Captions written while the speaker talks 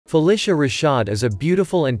Phylicia Rashad is a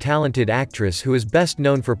beautiful and talented actress who is best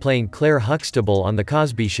known for playing Claire Huxtable on The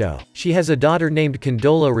Cosby Show. She has a daughter named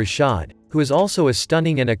Condola Rashad, who is also a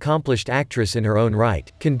stunning and accomplished actress in her own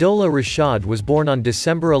right. Condola Rashad was born on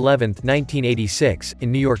December 11, 1986,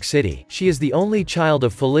 in New York City. She is the only child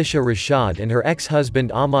of Phylicia Rashad and her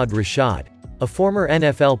ex-husband Ahmad Rashad, a former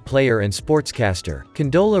NFL player and sportscaster.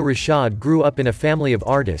 Condola Rashad grew up in a family of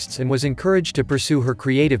artists and was encouraged to pursue her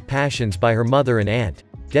creative passions by her mother and aunt,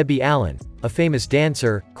 Debbie Allen, a famous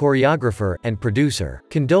dancer, choreographer, and producer.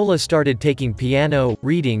 Condola started taking piano,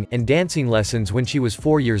 reading, and dancing lessons when she was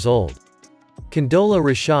 4 years old. Condola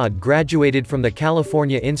Rashad graduated from the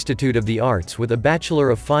California Institute of the Arts with a Bachelor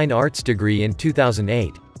of Fine Arts degree in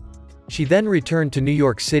 2008. She then returned to New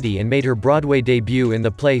York City and made her Broadway debut in the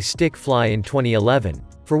play Stick Fly in 2011,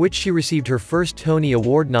 for which she received her first Tony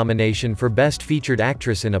Award nomination for Best Featured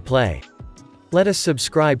Actress in a Play. Let us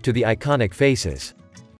subscribe to the iconic faces.